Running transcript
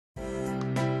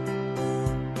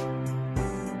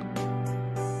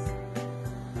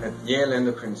At Yale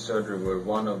Endocrine Surgery, we're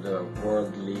one of the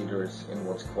world leaders in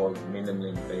what's called minimally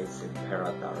invasive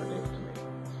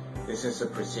parathyroidectomy. This is a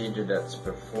procedure that's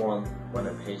performed when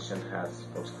a patient has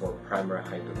what's called primary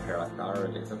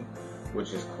hyperparathyroidism,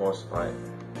 which is caused by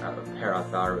a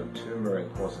parathyroid tumor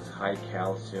and causes high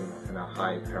calcium and a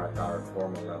high parathyroid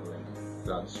hormone level in the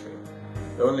bloodstream.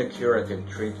 The only curative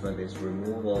treatment is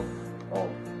removal of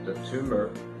the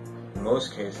tumor. In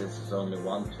most cases, it's only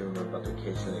one tumor, but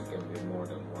occasionally it can be more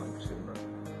than one tumor.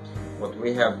 What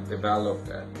we have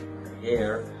developed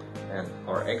here and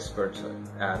are experts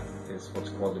at is what's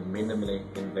called a minimally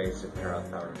invasive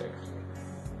parathyroidectomy.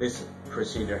 This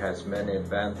procedure has many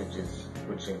advantages,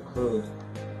 which include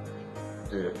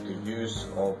the use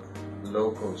of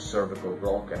local cervical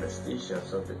block anesthesia,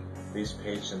 so that these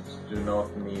patients do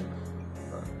not need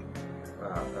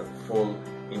a full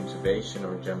intubation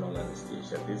or general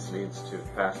anesthesia. This leads to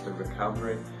faster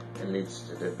recovery and leads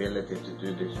to the ability to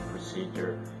do this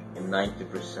procedure in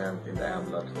 90% in the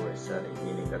ambulatory setting,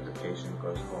 meaning that the patient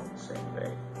goes home the same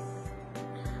day.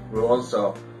 We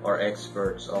also are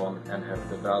experts on and have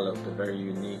developed a very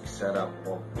unique setup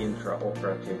of Intra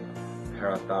Operative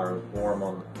Parathyroid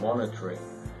hormone monitoring.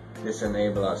 This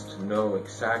enables us to know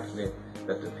exactly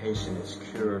that the patient is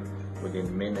cured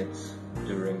within minutes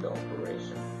during the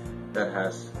operation. That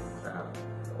has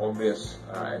obvious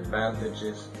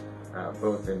advantages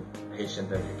both in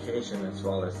patient education as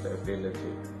well as the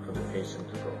ability for the patient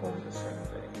to go home the same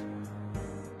day.